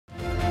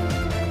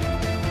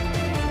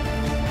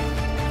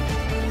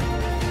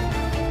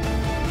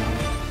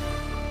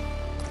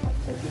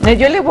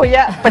Yo le voy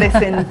a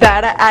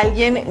presentar a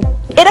alguien.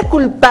 Era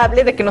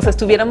culpable de que nos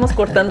estuviéramos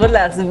cortando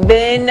las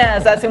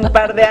venas hace un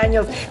par de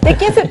años. ¿De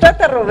quién se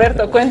trata,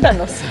 Roberto?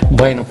 Cuéntanos.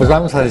 Bueno, pues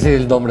vamos a decir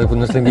el nombre. Pues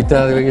nuestra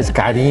invitada de hoy es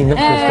Karina,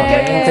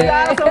 justamente,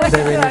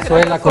 de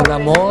Venezuela con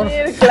amor.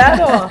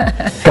 Claro.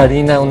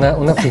 Karina,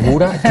 una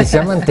figura que se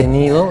ha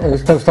mantenido,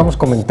 esto lo estamos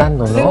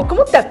comentando, ¿no? Pero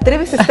 ¿cómo te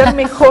atreves a estar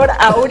mejor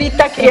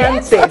ahorita que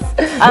antes?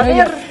 A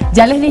ver.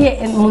 Ya les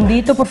dije,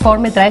 Mundito, por favor,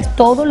 me traes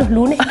todos los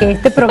lunes, que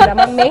este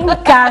programa me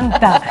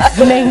encanta.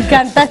 Me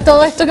encanta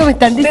todo esto que me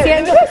están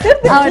diciendo.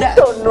 Ahora,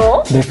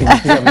 ¿no?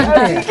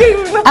 Definitivamente.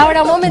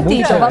 Ahora, un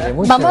momentito,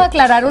 vamos a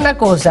aclarar una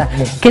cosa.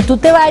 Que tú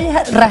te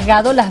vayas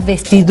rasgado las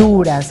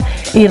vestiduras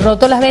y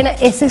roto las venas,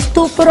 ese es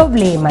tu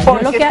problema.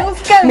 Yo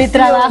mi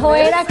trabajo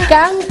era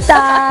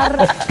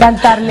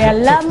cantarle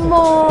al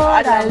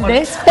amor, al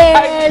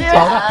despecho.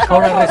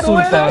 Ahora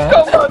resulta.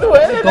 ¿Cómo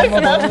duele,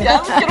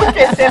 desgraciado? Quiero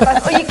que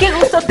sepas. Oye, qué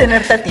gusto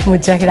tenerte a ti.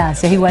 Muchas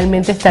gracias,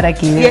 igualmente estar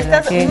aquí. Y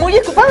estás muy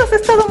ocupado, has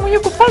estado muy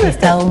ocupado. He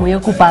estado muy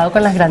ocupado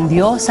con las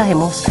grandiosas,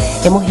 hemos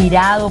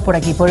girado por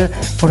aquí,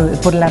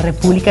 por la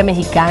República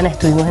Mexicana,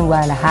 estuvimos en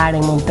Guadalajara,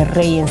 en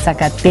Monterrey, en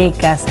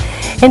Zacatecas,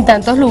 en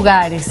tantos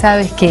lugares,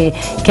 ¿sabes? Que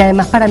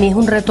además para mí es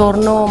un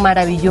retorno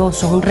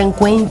maravilloso, es un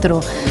reencuentro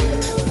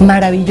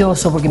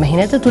maravilloso, porque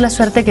imagínate tú la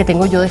suerte que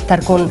tengo yo de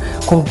estar con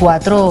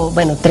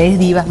tres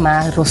divas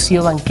más,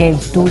 Rocío Banquel,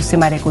 Dulce,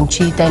 María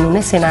Conchita, en un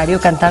escenario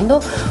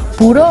cantando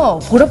puro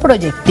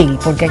proyectil,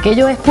 porque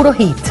aquello es puro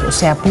hit, o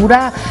sea,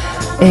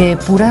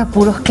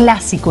 puros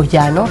clásicos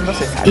ya, ¿no?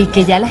 Y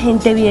que ya la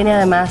gente viene,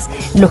 además,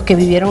 los que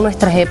vivieron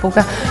nuestras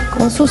épocas,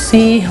 con sus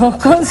hijos,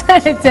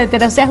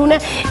 etcétera. O sea,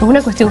 es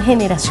una cuestión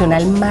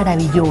generacional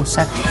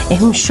maravillosa,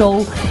 es un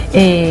show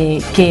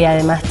que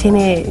además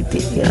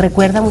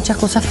recuerda muchas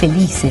cosas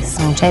felices,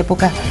 muchas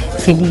épocas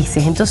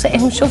felices, entonces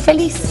es un show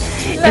feliz.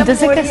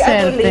 Entonces, qué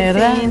suerte,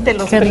 ¿verdad?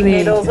 Los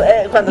primeros,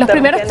 cuando los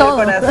primeros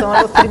todos.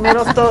 Los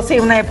primeros todos, sí,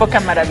 una época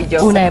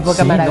maravillosa. Una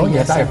época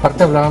maravillosa. ¿No?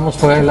 Aparte hablábamos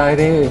fuera del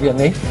aire,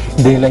 Vianey,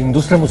 de la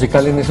industria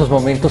musical en esos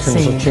momentos, en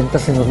los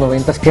 80s, en los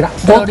 90s, que era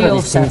otra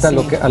distinta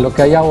a lo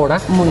que hay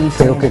ahora,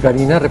 pero que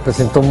Karina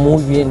representó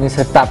muy bien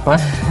esa etapa,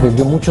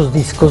 vendió muchos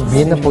discos,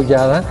 bien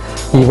apoyada,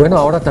 y bueno,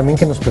 ahora también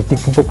que nos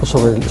platique un poco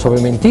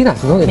sobre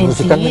Mentiras, ¿no?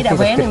 Mentira,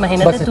 bueno,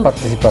 imagínate tú.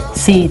 Participar.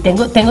 Sí,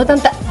 tengo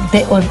tanta,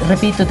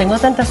 repito, tengo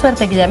tanta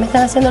suerte que ya me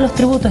están haciendo los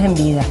tributos en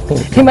vida.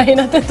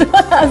 Imagínate tú,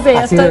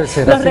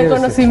 los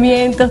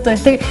reconocimientos, todo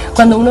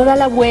cuando uno da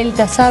la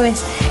vuelta,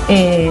 ¿sabes?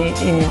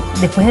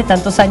 Después de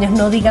tantos años,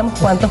 no digamos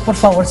cuántos, por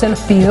favor, se los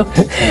pido.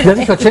 Ya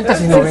dije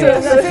 80s y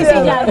 90s. Sí,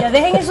 ya,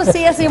 dejen eso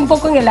así un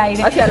poco en el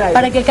aire,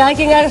 para que cada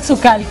quien haga su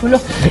cálculo.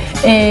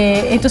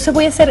 Entonces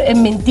voy a hacer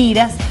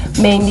Mentiras.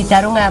 Me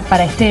invitaron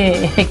para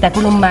este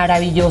espectáculo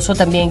maravilloso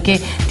también,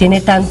 que tiene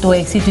tanto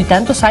éxito y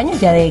tantos años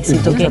ya de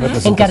éxito, que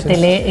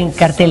en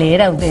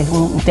cartelera, es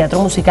un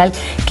teatro musical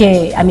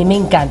que a mí me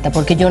encanta,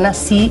 porque yo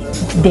nací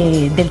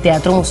del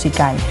teatro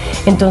musical.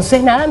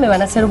 Entonces nada, me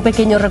van a hacer un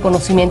pequeño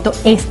reconocimiento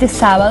este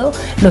sábado.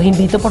 Los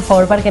invito por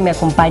favor para que me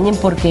acompañen,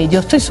 porque yo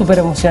estoy súper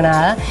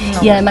emocionada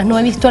y además no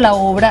he visto la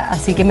obra,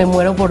 así que me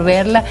muero por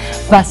verla.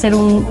 Va a ser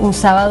un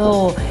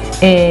sábado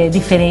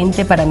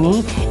diferente para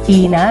mí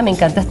y nada, me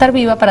encanta estar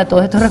viva para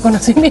todos estos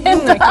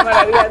reconocimientos. Qué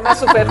maravilla, además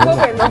súper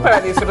joven, ¿no?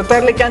 Para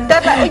disfrutarle,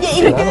 cantarla. Oye,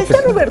 y lo que decía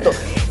Roberto,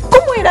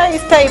 ¿cómo era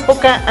esta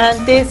época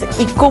antes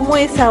y cómo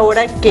es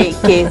ahora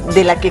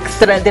de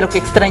lo que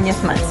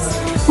extrañas más?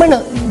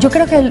 Bueno, yo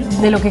creo que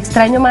de lo que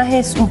extraño más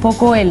es un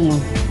poco el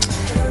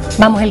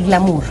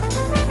glamour.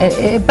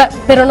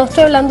 Pero no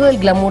estoy hablando del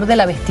glamour de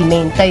la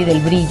vestimenta y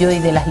del brillo y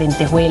de las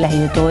lentejuelas y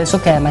de todo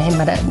eso, que además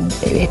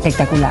es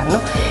espectacular, ¿no?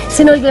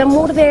 Sino el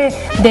glamour de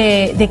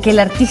que el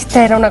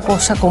artista era una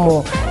cosa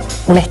como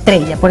una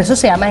estrella, por eso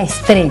se llama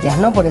estrellas,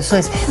 ¿no? Por eso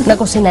es una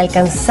cosa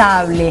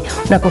inalcanzable,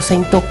 una cosa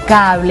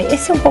intocable,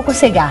 un poco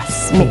ese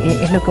gas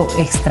es lo que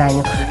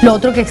extraño. Lo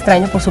otro que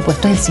extraño, por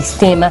supuesto, es el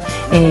sistema,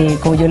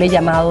 como yo le he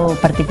llamado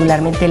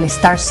particularmente el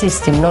Star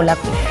System, ¿no? La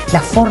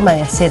forma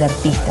de hacer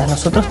artistas.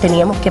 Nosotros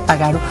teníamos que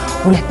pagar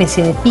una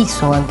especie de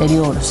piso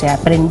anterior, o sea,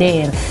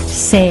 aprender,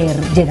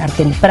 llegar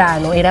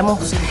temprano, era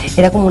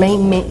como una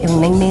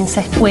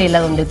inmensa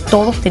escuela donde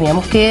todos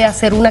teníamos que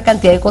hacer una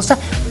cantidad de cosas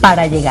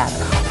para llegar.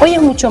 Hoy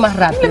es mucho más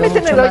rápido. Me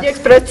meten el Oye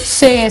Express.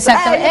 Sí,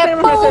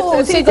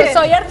 exactamente. Sí,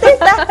 soy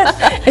artista.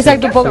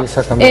 Exacto.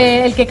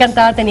 El que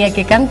cantaba tenía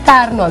que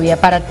cantar, no había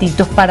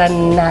aparatitos para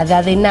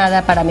nada de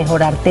nada, para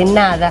mejorarte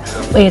nada,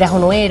 eras o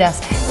no eras.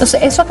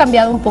 Entonces, eso ha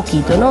cambiado un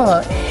poquito,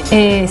 ¿no?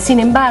 Sin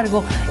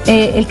embargo,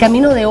 el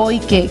camino de hoy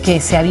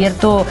que se ha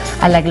abierto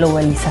a la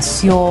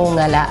globalización,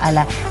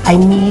 hay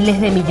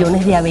miles de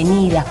millones de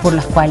avenidas por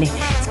las cuales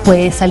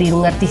puede salir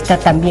un artista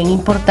también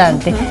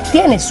importante,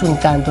 tiene su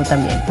encanto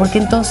también, porque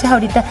entonces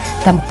ahorita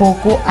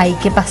tampoco hay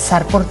que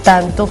pasar por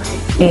tanto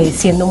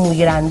siendo muy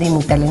grande y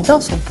muy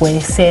talentoso,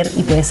 puede ser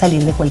y puede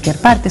salir de cualquier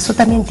parte, eso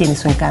también tiene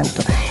su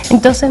encanto.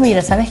 Entonces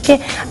mira, ¿sabes qué?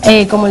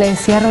 Como le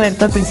decía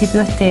Roberto al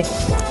principio,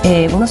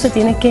 uno se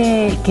tiene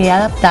que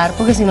adaptar,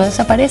 porque si no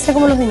desaparece. ser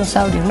como los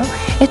dinosaurios, ¿no?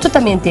 Esto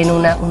también tiene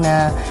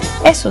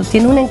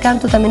tiene un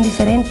encanto también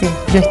diferente.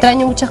 Yo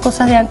extraño muchas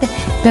cosas de antes,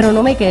 pero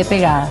no me quedé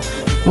pegada.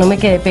 No me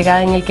quedé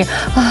pegada en el que,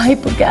 ay,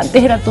 porque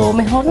antes era todo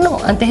mejor. No,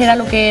 antes era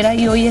lo que era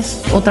y hoy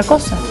es otra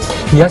cosa.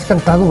 Y has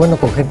cantado, bueno,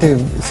 con gente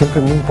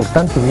siempre muy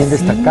importante, bien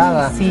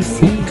destacada. Sí,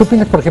 sí. ¿Qué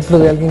opinas, por ejemplo,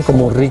 de alguien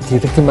como Ricky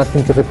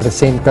Martin, que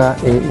representa,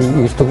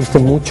 y estuviste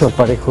mucho al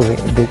parejo de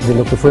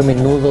lo que fue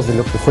Menudo, de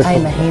lo que fue... Ay,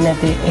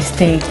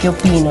 imagínate, ¿qué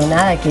opino?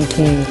 Nada, que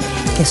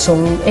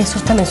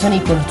esos también son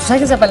íconos. Tú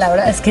sabes que esa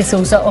palabra es que se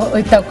usa,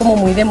 hoy está como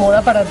muy de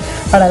moda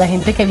para la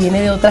gente que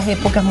viene de otras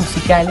épocas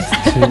musicales,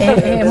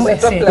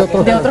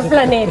 de otros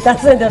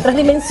planetas, de otras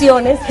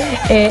dimensiones.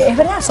 Es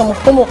verdad, somos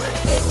como...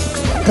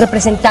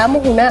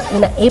 representamos una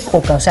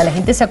época, o sea, la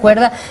gente se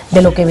acuerda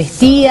de lo que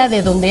vestía,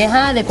 de dónde,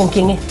 de con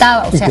quién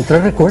estaba, o sea, te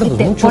trae recuerdos,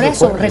 por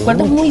eso,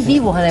 recuerdos muy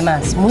vivos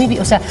además, muy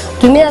vivos, o sea,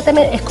 tú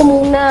inmediatamente, es como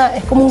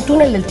un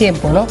túnel del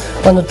tiempo, ¿no?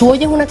 Cuando tú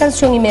oyes una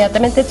canción,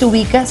 inmediatamente te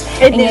ubicas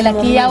en el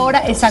aquí y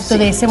ahora, exacto,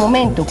 de ese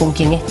momento, con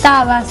quién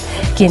estabas,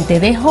 quién te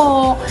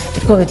dejó,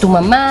 con tu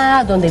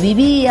mamá, dónde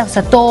vivías, o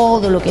sea,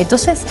 todo lo que,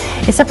 entonces,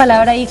 esa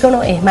palabra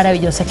ícono es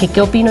maravillosa. ¿Qué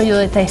opino yo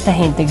de esta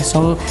gente? Que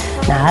son,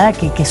 nada,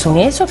 que son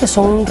eso, que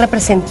son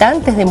representantes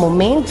de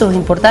momentos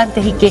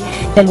importantes y que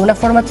de alguna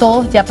forma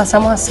todos ya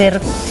pasamos a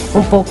ser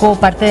un poco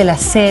parte del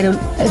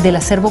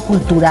acervo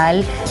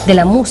cultural de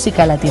la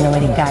música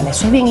latinoamericana.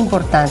 Eso es bien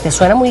importante,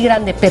 suena muy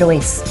grande, pero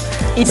es.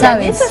 Y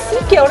también es así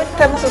que ahora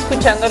estamos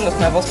escuchando los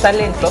nuevos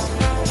talentos.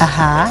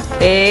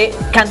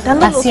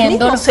 Cantando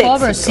haciendo los mismos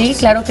covers, sí,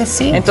 claro que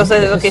sí.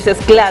 Entonces es lo que dices,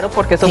 claro,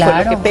 porque eso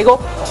fue lo que pegó.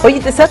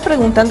 Oye, te estás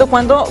preguntando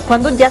 ¿cuándo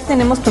ya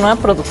tenemos tu nueva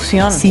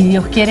producción? Si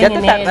Dios quiere,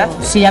 en enero.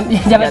 Sí, ya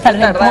me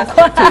tardé un poco.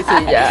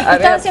 Sí, ya.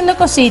 Estaba haciendo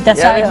cositas,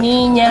 ¿sabes?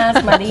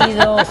 Niñas,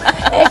 marido,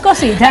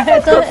 cositas,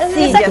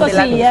 esas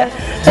cosillas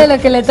de lo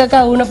que le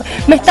toca a uno.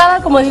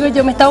 Como digo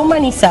yo, me estaba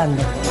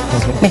humanizando.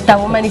 Estás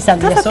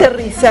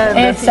aterrizando.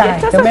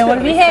 Exacto, me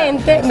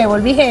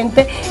volví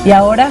gente y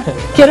ahora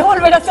quiero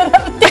volver a ser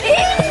artista.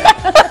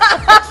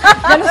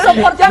 Ya no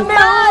soporto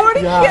más.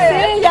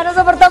 Ya no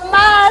soporto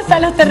más a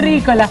los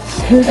terrícolas.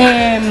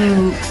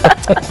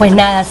 Pues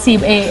nada, sí,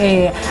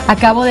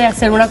 acabo de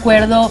hacer un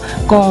acuerdo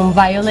con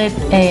Violet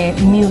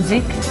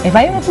Music. ¿Es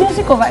Violet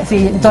Music o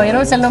sí, todavía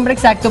no sé el nombre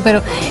exacto,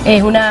 pero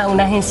es una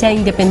agencia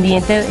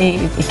independiente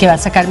que va a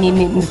sacar mi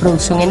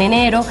producción en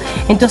enero.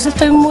 Entonces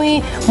estoy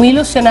muy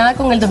ilusionada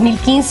con el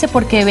 2015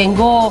 porque voy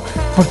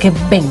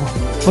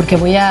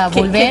a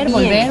volver.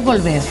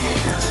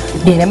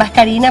 Viene más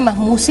Karina, más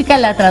música,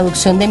 la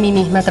traducción de mí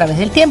misma a través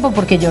del tiempo,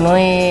 porque yo no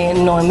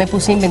me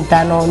puse a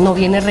inventar, no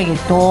viene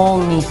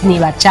reggaetón, ni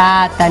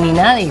bachata, ni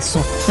nada de eso.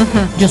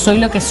 Yo soy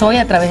lo que soy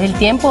a través del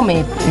tiempo,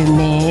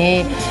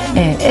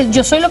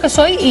 yo soy lo que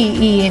soy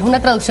y es una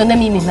traducción de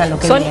mí misma lo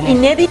que ¿Son viene.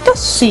 inéditos?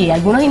 Sí,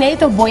 algunos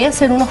inéditos. Voy a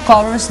hacer unos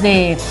covers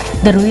de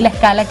Rudy La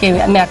Scala,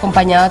 que me ha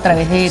acompañado a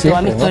través de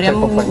toda mi historia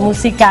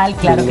musical,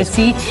 claro que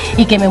sí,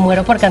 y que me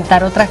muero por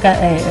cantar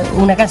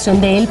una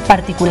canción de él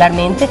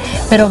particularmente,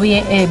 pero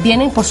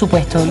vienen, por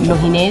supuesto,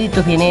 los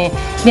inéditos, viene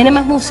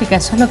más música,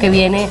 eso es lo que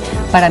viene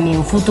para mí,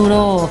 un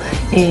futuro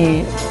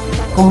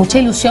con mucha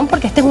ilusión,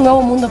 porque este es un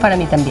nuevo mundo para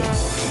mí también.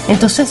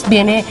 Entonces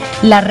viene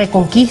la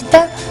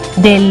reconquista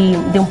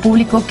de un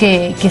público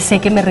que sé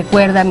que me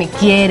recuerda, me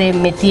quiere,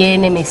 me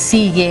tiene, me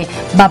sigue,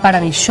 va para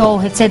mis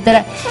shows,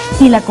 etcétera,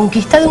 y la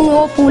conquista de un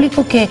nuevo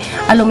público que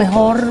a lo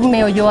mejor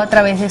me oyó a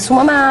través de su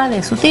mamá,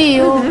 de su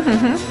tío,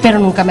 pero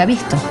nunca me ha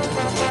visto.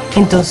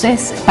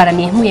 Entonces, para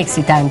mí es muy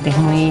excitante,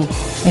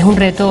 es un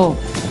reto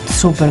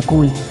súper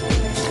cool.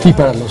 Y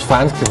para los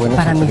fans, que bueno,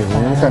 para se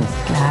preguntan,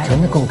 ¿qué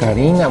onda con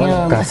Karina?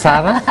 Bueno,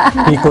 casada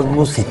y con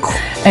músico.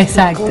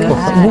 Exacto.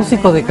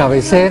 Músico de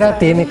cabecera,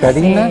 tiene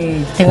Karina,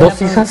 sí,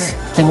 ¿dos hijas?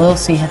 Tengo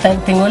 2 hijas,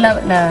 tengo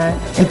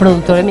el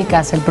productor de mi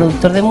casa, el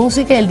productor de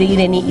música y el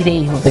de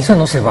hijos. Eso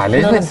no se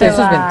vale, eso es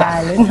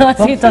ventaja. No,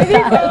 sí,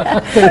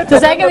 total. Tú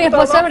sabes que mi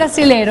esposo es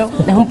brasilero,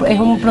 es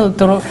un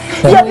productor.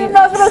 Y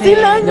además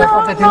brasileño.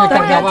 Sí, tiene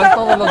carnaval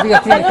todos los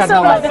días, tiene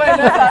carnaval.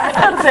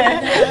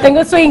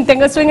 Tengo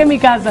swing en mi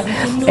casa.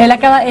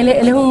 Él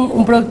es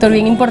un productor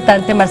bien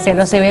importante,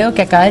 Marcelo Acevedo,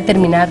 que acaba de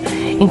terminar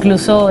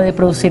incluso de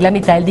producir la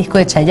mitad del disco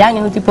de Chayanne,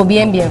 es un tipo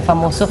bien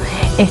famoso,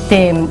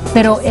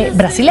 pero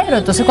brasilero.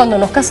 Entonces cuando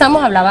nos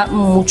casamos hablaba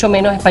mucho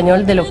menos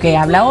español de lo que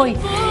habla hoy.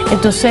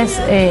 Entonces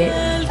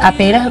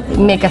apenas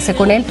me casé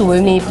con él,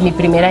 tuve mi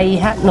primera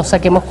hija, no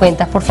saquemos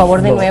cuentas por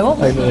favor de nuevo,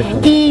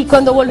 y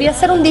cuando volví a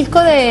hacer un disco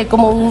de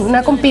como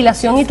una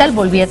compilación y tal,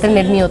 volví a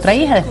tener mi otra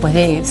hija después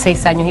de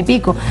 6 años y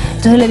pico.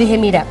 Entonces le dije,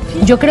 mira,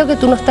 yo creo que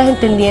tú no estás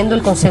entendiendo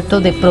el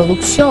concepto de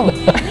producción.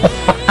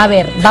 A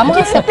ver, vamos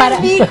a separar.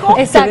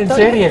 Exacto.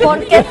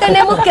 ¿Por qué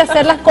tenemos que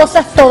hacer las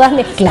cosas todas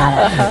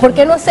mezcladas? ¿Por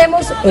qué no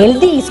hacemos el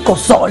disco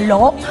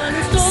solo,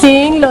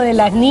 sin lo de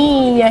las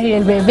niñas y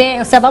el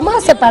bebé? O sea, vamos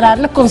a separar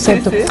los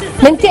conceptos.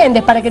 ¿Me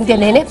entiendes? Para que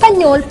entiendas. En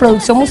español,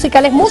 producción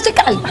musical es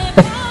musical.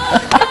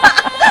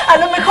 A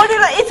lo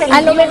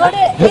mejor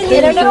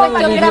era una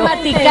cuestión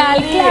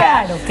gramatical,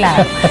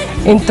 claro.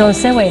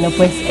 Entonces, bueno,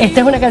 pues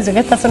esta es una canción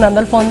que está sonando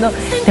al fondo.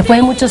 Después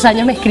de muchos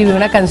años me escribió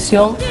una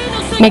canción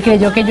me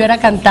creyó que yo era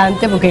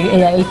cantante porque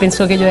él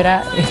pensó que yo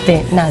era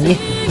nadie.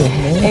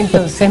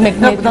 Entonces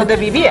 ¿Dónde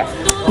vivía?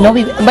 No,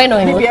 bueno,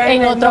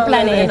 en otro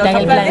planeta, en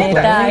el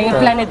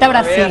planeta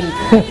Brasil.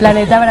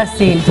 Planeta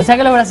Brasil. Tú sabes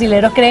que los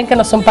brasileños creen que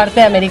no son parte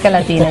de América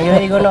Latina. Yo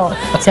les digo, no,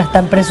 seas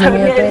tan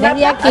presumido, tú eres de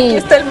aquí. Aquí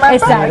está el mapa.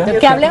 Exacto,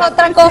 que hables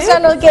otra cosa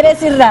no quiere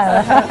decir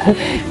nada.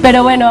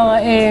 Pero bueno,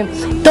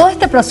 todo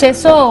este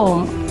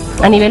proceso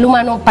a nivel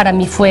humano para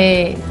mí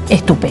fue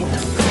estupendo.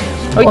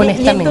 Oye,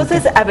 honestamente. y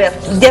entonces, a ver,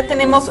 ya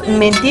tenemos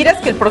Mentiras,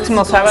 que el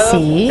próximo sábado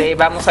te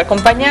vamos a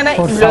acompañar.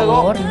 Por y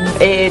luego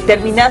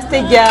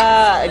terminaste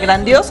ya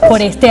Grandiosa.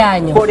 Por este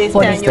año. Por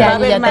este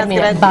año ya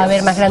termina. Va a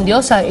haber más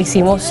Grandiosa.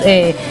 Hicimos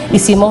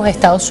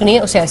Estados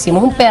Unidos, o sea,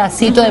 hicimos un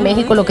pedacito de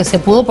México, lo que se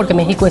pudo, porque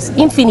México es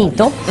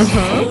infinito.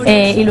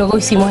 Y luego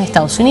hicimos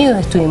Estados Unidos,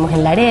 estuvimos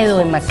en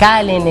Laredo, en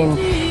McAllen,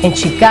 en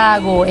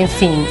Chicago, en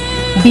fin.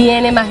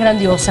 Viene más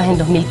Grandiosas en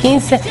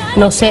 2015,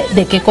 no sé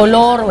de qué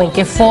color o en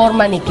qué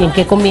forma ni en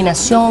qué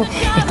combinación.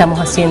 Estamos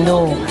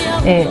haciendo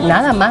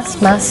nada más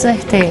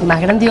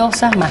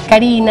Grandiosas, más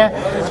Karina.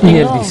 Y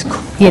el disco.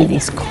 Y el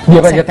disco.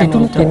 ¿Lleva ya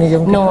título? ¿Tiene ya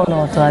un No,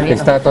 todavía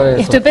está no. todo eso.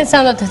 Estoy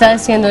pensando,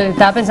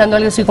 estaba pensando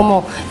algo así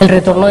como El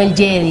Retorno del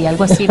Jedi,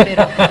 algo así,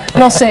 pero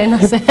no sé.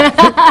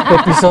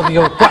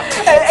 Episodio 4.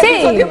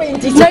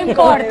 Sí, no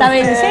importa,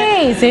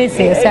 sí,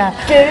 o sea.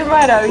 Qué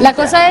maravilla. La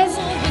cosa es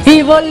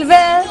y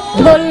volver.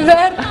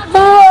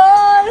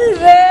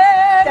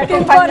 Te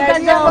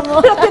acompañaríamos,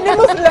 pero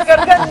tenemos la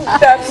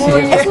garganta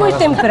muy... Es muy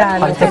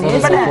temprano, es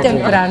muy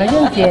temprano,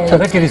 yo entiendo.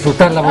 Pero hay que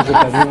disfrutar la voz de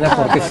Karina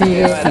porque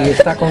sigue y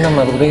está con una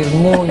madurez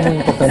muy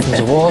importante en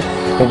su voz,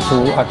 en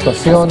su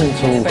actuación, en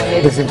su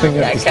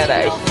desempeño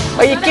artístico.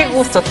 Oye, qué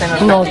gusto tener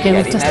qué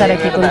gusto estar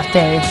aquí con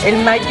ustedes.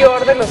 El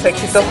mayor de los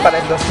éxitos para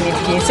el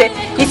 2015.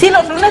 Y si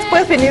los lunes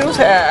puedes venir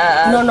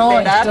a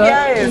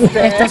terapia.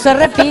 Esto se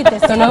repite,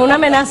 esto no es una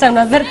amenaza, es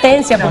una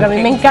advertencia, porque a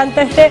mí me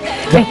encanta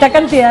esta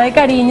cantidad de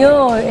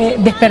cariño,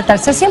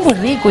 despertarse así es muy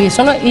rico, y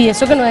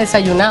eso que no he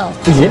desayunado.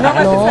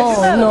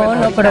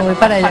 No, pero voy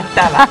para allá.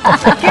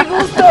 Qué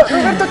gusto,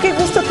 Roberto, qué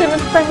gusto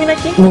tenerte también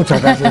aquí.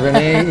 Muchas gracias,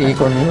 Vianey, y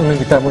con una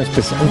invitada muy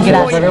especial.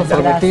 Gracias. Habíamos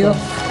prometido,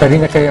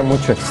 Karina, que haya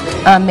mucho éxito.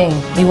 Amén,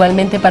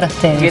 igualmente para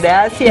ustedes.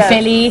 Gracias.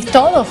 Y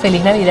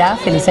feliz Navidad,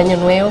 feliz Año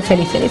Nuevo,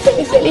 feliz.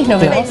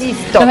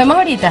 Nos vemos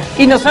ahorita.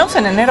 Y nos vemos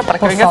en enero para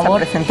que vengas a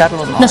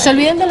presentarlos. No se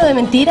olviden de lo de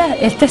Mentiras,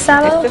 este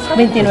sábado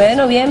 29 de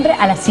noviembre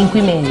a las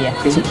 5:30.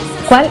 Sí.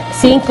 ¿Cuál?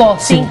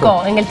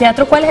 5. ¿En el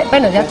teatro cuál es?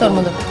 Bueno, ya todo el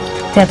mundo.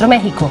 Teatro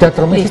México.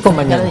 Teatro México. Listo,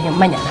 mañana. Ya lo dije,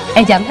 mañana.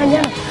 Ya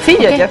mañana. Sí,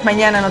 ya es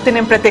mañana, no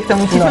tienen pretexto.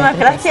 Muchísimas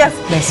gracias.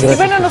 Y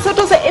bueno,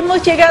 nosotros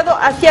hemos llegado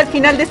hacia el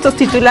final de estos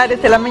titulares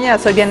de la mañana.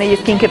 Soy Vianey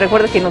Esquinca y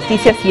recuerda que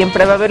noticias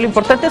siempre va a haber. Lo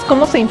importante es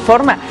cómo se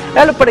informa.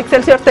 Hágalo por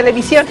Excelsior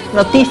Televisión.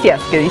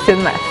 Noticias que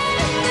dicen más.